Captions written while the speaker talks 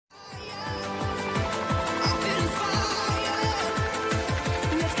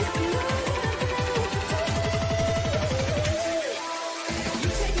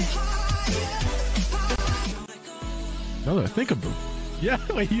thinkaboo. Yeah,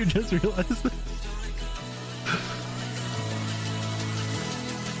 wait, you just realized it.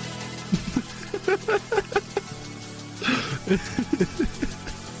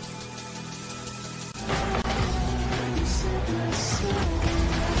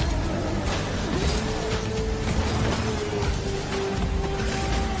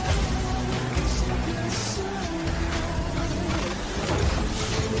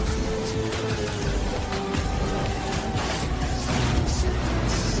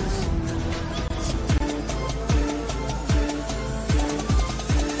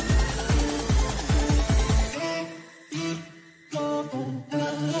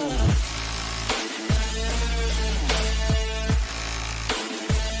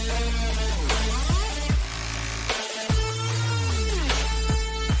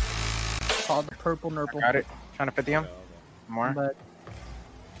 The purple nurple. Got it. Trying to 50 him. Okay. More. But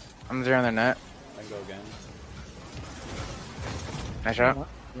I'm zeroing their net. I can go again. Nice shot.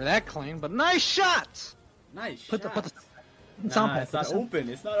 we're that clean, but nice shot! Nice. Put the Nah, sound pad. it's not open.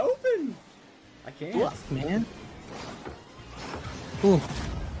 It's not open. I can't. What, man? Ooh.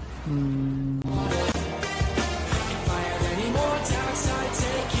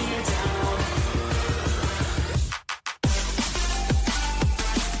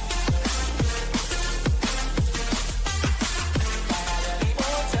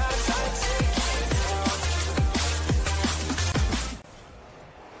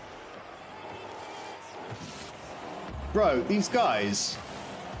 Bro, these guys.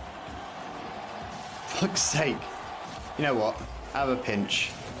 Fuck's sake. You know what? Have a pinch.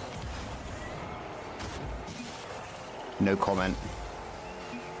 No comment.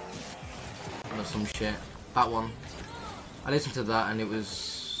 Or some shit. That one. I listened to that and it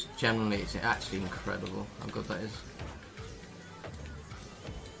was generally, it's actually incredible how good that is.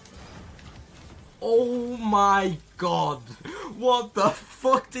 Oh my god! What the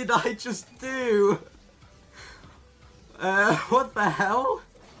fuck did I just do? What the hell?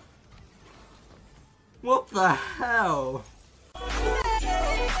 What the hell?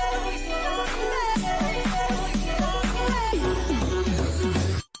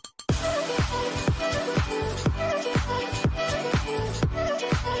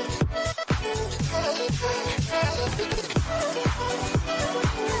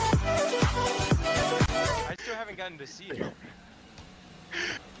 I still haven't gotten to see you.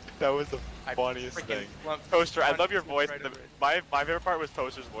 That was the funniest thing. Toaster, I love your voice. My favorite part was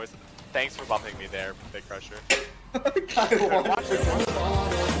Toaster's voice. Thanks for bumping me there, Big Crusher. If I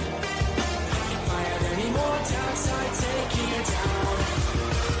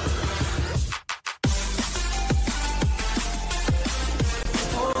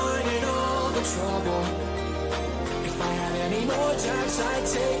had any more times, I'd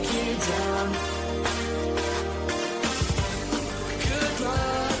take you down. Good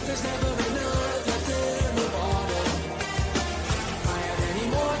luck, there's never enough left in the bottle. If I had any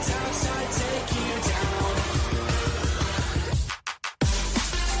more times, I'd take you down.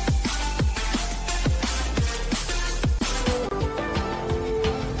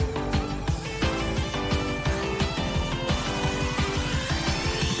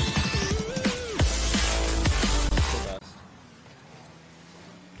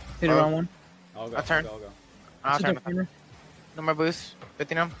 Hit it on one. I'll go. I'll turn. I'll go. I'll Sit turn. there, Peter. No more boost.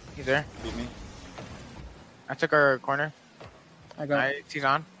 50 him. He's there. Beat me. I took our corner. I got. Nice. He's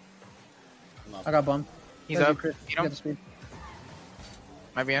on. I got bummed. He's Gotta up. be Crispp. Beat Get him. the speed.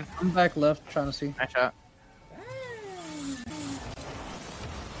 Might be in. I'm back left trying to see. Nice shot.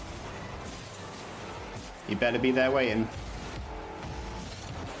 You better be there waiting.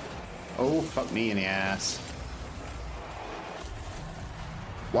 Oh, fuck me in the ass.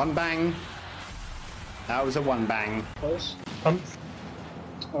 One bang. That was a one bang. Close. Pump.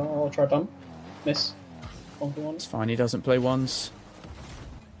 I'll try pump. Miss. One for one. It's fine, he doesn't play ones.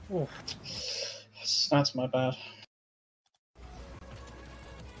 Oh. That's my bad.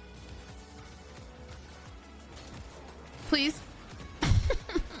 Please.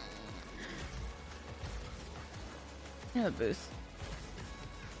 Yeah, boost.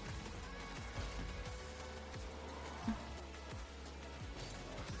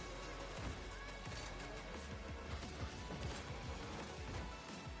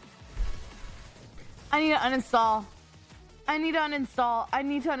 I need to uninstall. I need to uninstall. I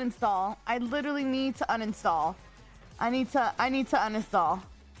need to uninstall. I literally need to uninstall. I need to uninstall.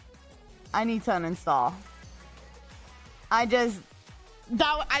 I need to uninstall. I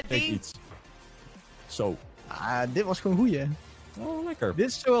think... Iets. Zo. Ah, dit was gewoon goeie. Oh, lekker. Dit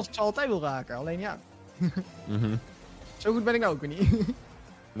is zoals ik ze altijd wil raken, alleen ja. Zo goed ben ik nou ook weer niet.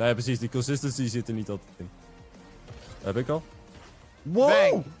 Nee, precies. Die consistency zit er niet altijd in. Heb ik al?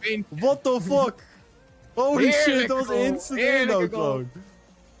 Wow! Bang. What the fuck? Holy Heerlijk, shit, dat was goal. instant Heerlijke reload goal.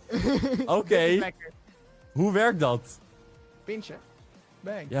 gewoon. Oké. Hoe werkt dat? Pinchen.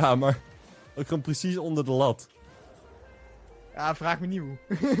 Bang. Ja, maar ook gewoon precies onder de lat. Ja, vraag me niet hoe.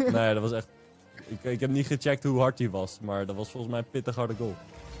 Nee, dat was echt... Ik heb niet gecheckt hoe hard hij was, maar dat was volgens mij een pittig harde goal.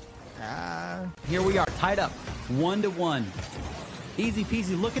 Ja. Here we are, tied up, 1-1. Easy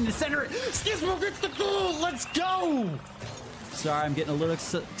peasy, looking to center it. Skizmo gets the goal. Let's go. Sorry, I'm getting a little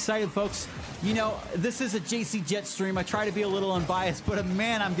excited, folks. You know, this is a JC Jet stream. I try to be a little unbiased, but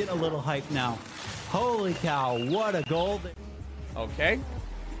man, I'm getting a little hyped now. Holy cow, what a goal. Okay.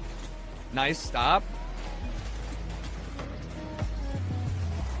 Nice stop.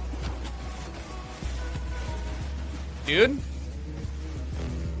 Dude?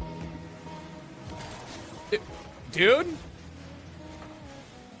 Dude?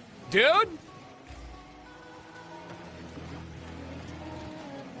 Dude?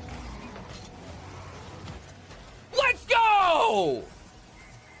 Let's go!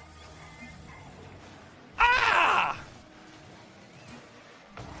 Ah!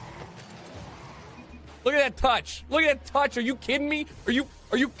 Look at that touch. Look at that touch. Are you kidding me? Are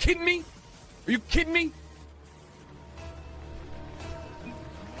you kidding me? Are you kidding me?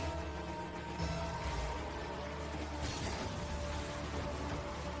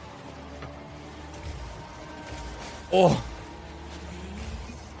 Oh.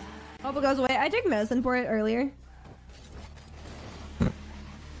 Hope it goes away. I took medicine for it earlier. Let's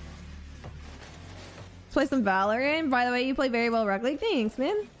play some Valorant. By the way, you play very well, Rock League. Thanks,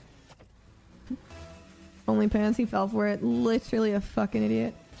 man. Only pants, he fell for it. Literally a fucking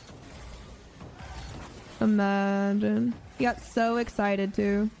idiot. Imagine. He got so excited,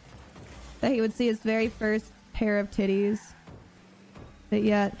 too. That he would see his very first pair of titties. But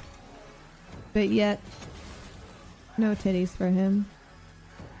yet... no titties for him.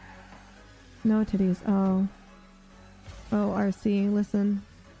 No titties. Oh. Oh, RC, listen.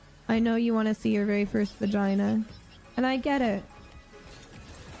 I know you want to see your very first vagina. And I get it.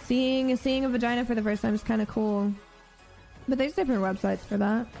 Seeing a vagina for the first time is kind of cool. But there's different websites for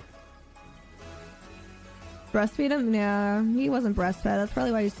that. Breastfeed him? Yeah, he wasn't breastfed. That's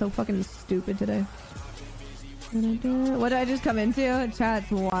probably why he's so fucking stupid today. What did I just come into? Chat's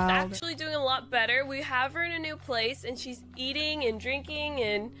wild. Actually doing a lot better. We have her in a new place and she's eating and drinking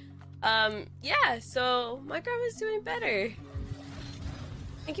and yeah, so my grandma's doing better.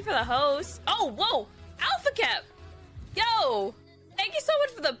 Thank you for the host. Oh, whoa! Alpha Cap! Yo! Thank you so much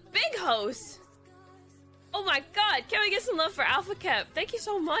for the big host! Oh my god, can we get some love for Alpha Cap? Thank you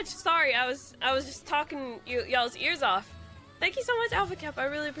so much. Sorry, I was just talking y'all's ears off. Thank you so much, Alpha Cap. I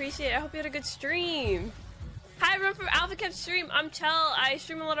really appreciate it. I hope you had a good stream. Hi everyone from Alpha Cap stream. I'm Chell. I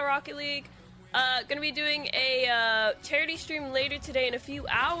stream a lot of Rocket League. Gonna be doing a charity stream later today in a few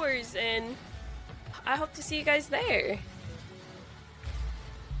hours, and I hope to see you guys there.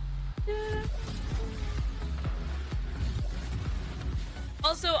 Yeah.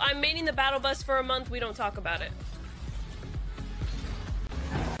 Also, I'm maining the battle bus for a month. We don't talk about it.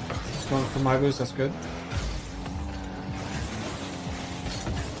 Just going for my boost. That's good.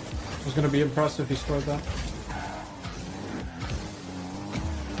 I was gonna be impressed if he scored that.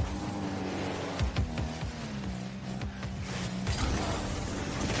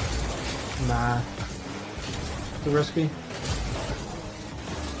 Nah. Too risky.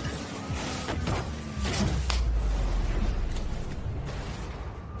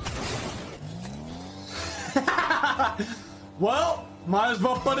 Well, might as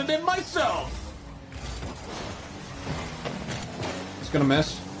well put it in myself. It's gonna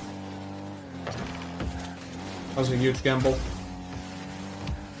miss. That was a huge gamble.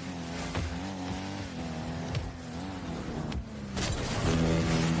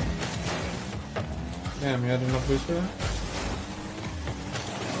 Damn, you had enough boost for that?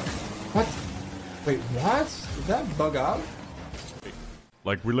 What? Wait, what? Did that bug out?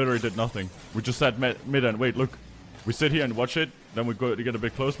 Like, we literally did nothing. We just sat mid and wait, look. We sit here and watch it, then we go to get a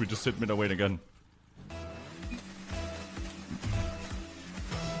bit close, we just sit mid and wait again.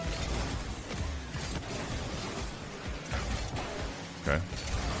 Okay.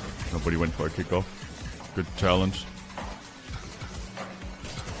 Nobody went for a kickoff. Good challenge.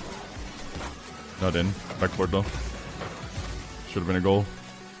 Not in. Backboard though. Should have been a goal.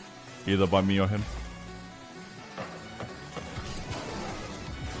 Either by me or him.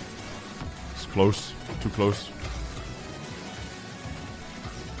 It's close. Too close.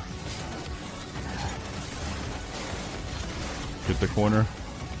 Get the corner.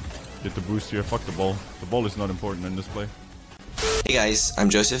 Get the boost here. Fuck the ball. The ball is not important in this play. Hey guys, I'm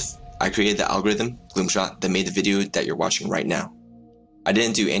Joseph. I created the algorithm, Gloomshot, that made the video that you're watching right now. I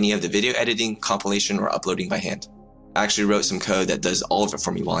didn't do any of the video editing, compilation, or uploading by hand. I actually wrote some code that does all of it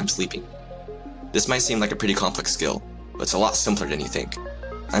for me while I'm sleeping. This might seem like a pretty complex skill, but it's a lot simpler than you think.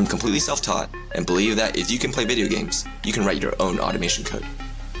 I'm completely self-taught and believe that if you can play video games, you can write your own automation code.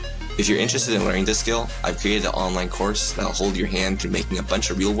 If you're interested in learning this skill, I've created an online course that'll hold your hand through making a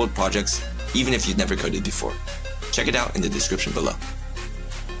bunch of real-world projects, even if you've never coded before. Check it out in the description below.